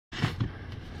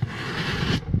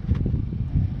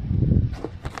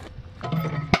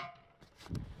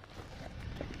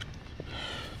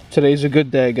Today's a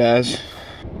good day, guys.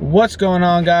 What's going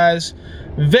on, guys?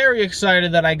 Very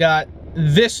excited that I got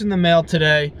this in the mail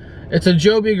today. It's a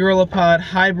Joby GorillaPod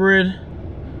hybrid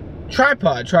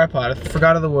tripod. I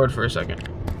forgot of the word for a second.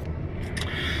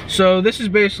 So this is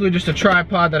basically just a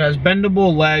tripod that has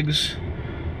bendable legs.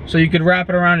 So you could wrap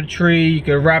it around a tree, you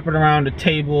could wrap it around a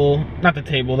table, not the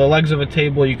table, the legs of a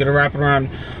table, you could wrap it around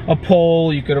a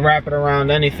pole, you could wrap it around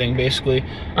anything basically.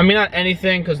 I mean, not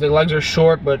anything because the legs are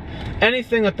short, but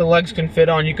anything that the legs can fit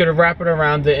on, you could wrap it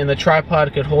around it and the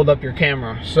tripod could hold up your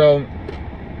camera. So,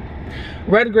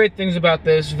 read great things about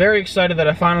this, very excited that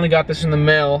I finally got this in the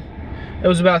mail. It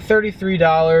was about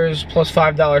 $33 plus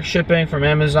 $5 shipping from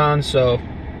Amazon, so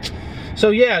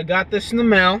yeah, I got this in the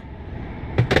mail.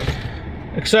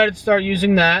 Excited to start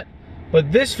using that,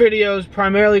 but this video is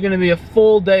primarily going to be a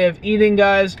full day of eating,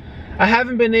 guys. I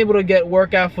haven't been able to get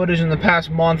workout footage in the past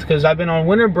month because I've been on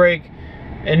winter break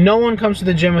and no one comes to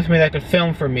the gym with me that could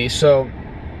film for me. So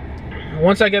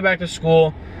once I get back to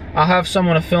school, I'll have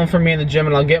someone to film for me in the gym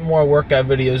and I'll get more workout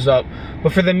videos up.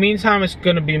 But for the meantime, it's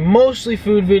going to be mostly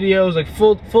food videos, like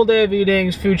full day of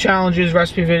eatings, food challenges,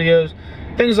 recipe videos,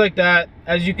 things like that,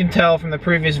 as you can tell from the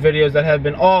previous videos that have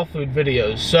been all food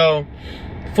videos. So,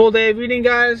 full day of eating,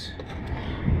 guys.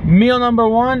 Meal number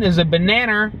one is a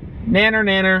banana,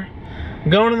 nanner.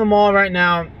 Going to the mall right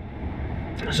now.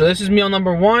 So this is meal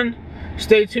number one.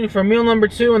 Stay tuned for meal number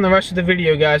two and the rest of the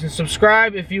video, guys. And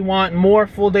subscribe if you want more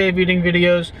full day of eating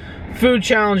videos, food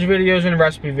challenge videos, and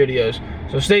recipe videos.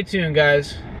 So stay tuned,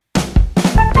 guys.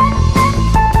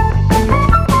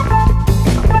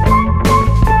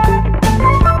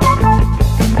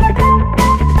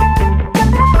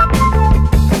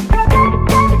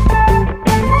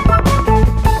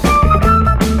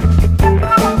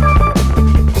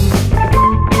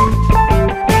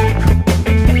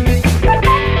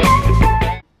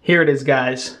 Here it is,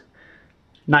 guys.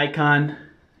 Nikon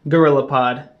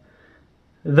GorillaPod.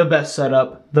 The best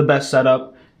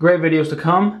setup. Great videos to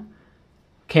come.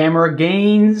 Camera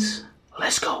gains.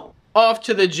 Let's go. Off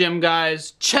to the gym,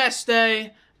 guys. Chest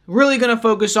day. Really gonna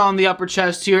focus on the upper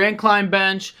chest here. Incline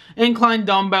bench, incline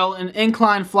dumbbell, and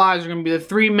incline flies are gonna be the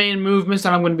three main movements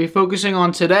that I'm gonna be focusing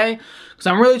on today. Because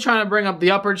I'm really trying to bring up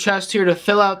the upper chest here to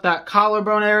fill out that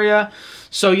collarbone area.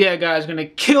 So yeah, guys, gonna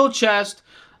kill chest.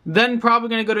 Then probably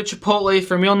going to go to Chipotle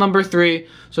for meal number three.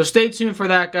 So stay tuned for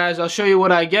that, guys. I'll show you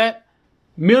what I get.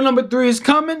 Meal number three is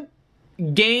coming.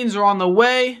 Gains are on the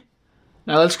way.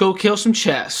 Now let's go kill some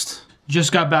chest.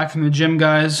 Just got back from the gym,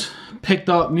 guys. Picked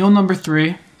up meal number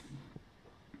three.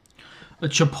 A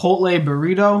Chipotle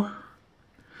burrito.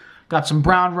 Got some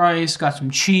brown rice. Got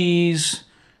some cheese.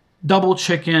 Double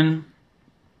chicken.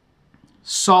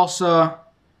 Salsa.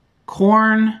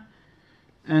 Corn.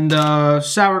 And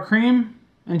sour cream.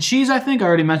 And cheese, I think. I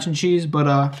already mentioned cheese,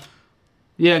 but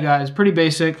yeah, guys, pretty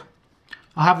basic.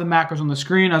 I'll have the macros on the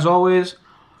screen, as always.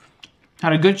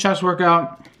 Had a good chest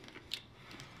workout.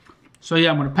 So yeah,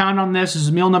 I'm going to pound on this. This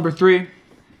is meal number three.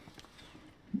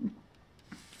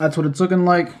 That's what it's looking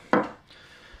like.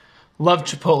 Love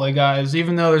Chipotle, guys.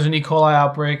 Even though there's an E. coli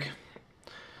outbreak,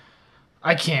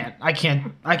 I can't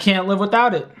live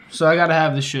without it. So I got to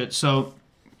have this shit. So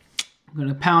I'm going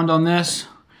to pound on this.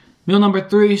 Meal number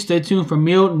three, stay tuned for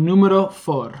meal numero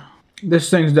 4.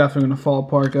 This thing's definitely going to fall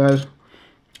apart, guys.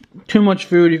 Too much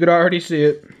food, you could already see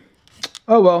it.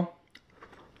 Oh well.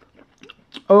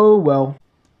 Oh well.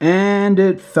 And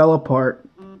it fell apart.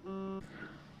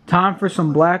 Time for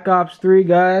some Black Ops 3,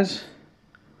 guys.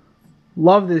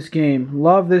 Love this game.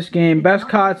 Love this game. Best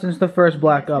COD since the first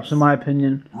Black Ops, in my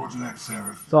opinion. Roger that,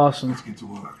 Sarah. It's awesome. Let's get to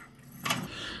work.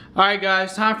 Alright,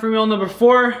 guys, time for meal number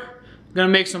 4. Gonna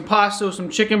make some pasta with some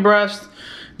chicken breast.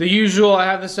 The usual, I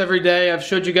have this every day. I've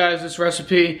showed you guys this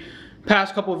recipe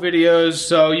past couple videos,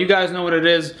 so you guys know what it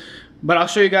is. But I'll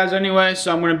show you guys anyway.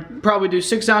 So I'm gonna probably do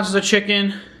 6 ounces of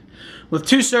chicken with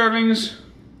 2 servings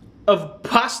of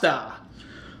pasta.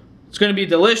 It's gonna be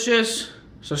delicious,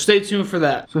 so stay tuned for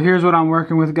that. So here's what I'm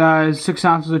working with, guys. 6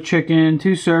 ounces of chicken,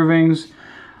 2 servings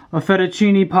of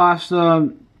fettuccine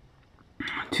pasta,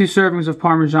 2 servings of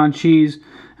Parmesan cheese,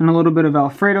 and a little bit of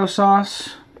Alfredo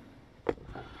sauce.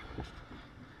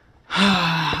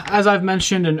 As I've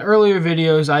mentioned in earlier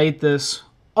videos, I eat this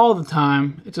all the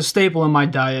time. It's a staple in my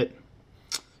diet.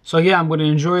 So yeah, I'm going to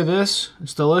enjoy this.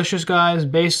 It's delicious, guys.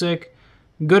 Basic.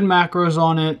 Good macros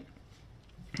on it.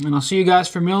 And I'll see you guys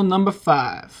for meal number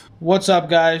 5. What's up,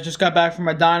 guys? Just got back from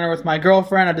my diner with my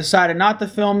girlfriend. I decided not to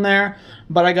film there,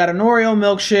 but I got an Oreo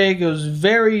milkshake. It was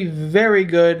very, very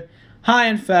good. High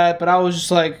in fat, but I was just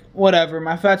like, whatever.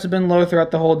 My fats have been low throughout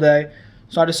the whole day.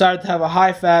 So I decided to have a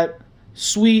high fat,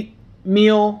 sweet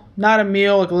meal. Not a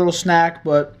meal, like a little snack,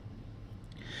 but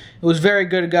It was very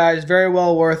good, guys. Very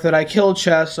well worth it. I killed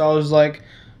chess, so I was like,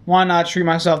 why not treat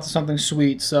myself to something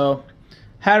sweet? So,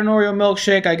 had an Oreo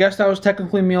milkshake. I guess that was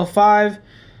technically meal 5.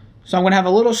 So I'm going to have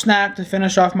a little snack to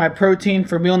finish off my protein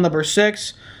for meal number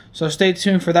 6. So stay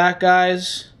tuned for that,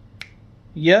 guys.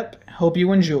 Yep, hope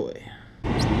you enjoy.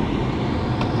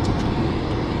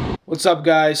 What's up,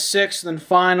 guys? 6th and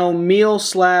final meal /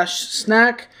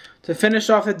 snack. To finish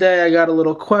off the day, I got a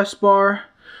little Quest bar,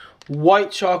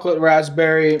 white chocolate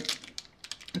raspberry,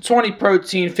 20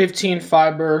 protein, 15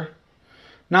 fiber,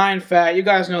 9 fat. You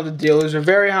guys know the deal. These are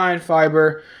very high in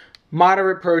fiber,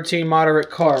 moderate protein, moderate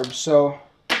carbs. So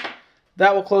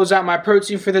that will close out my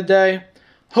protein for the day.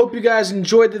 Hope you guys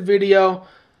enjoyed the video.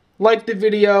 Like the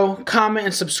video, comment,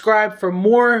 and subscribe for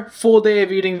more full day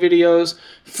of eating videos,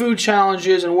 food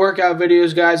challenges, and workout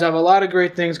videos, guys. I have a lot of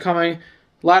great things coming, a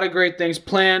lot of great things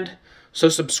planned. So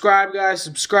subscribe, guys.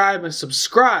 Subscribe and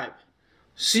subscribe.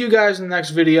 See you guys in the next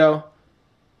video.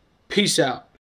 Peace out.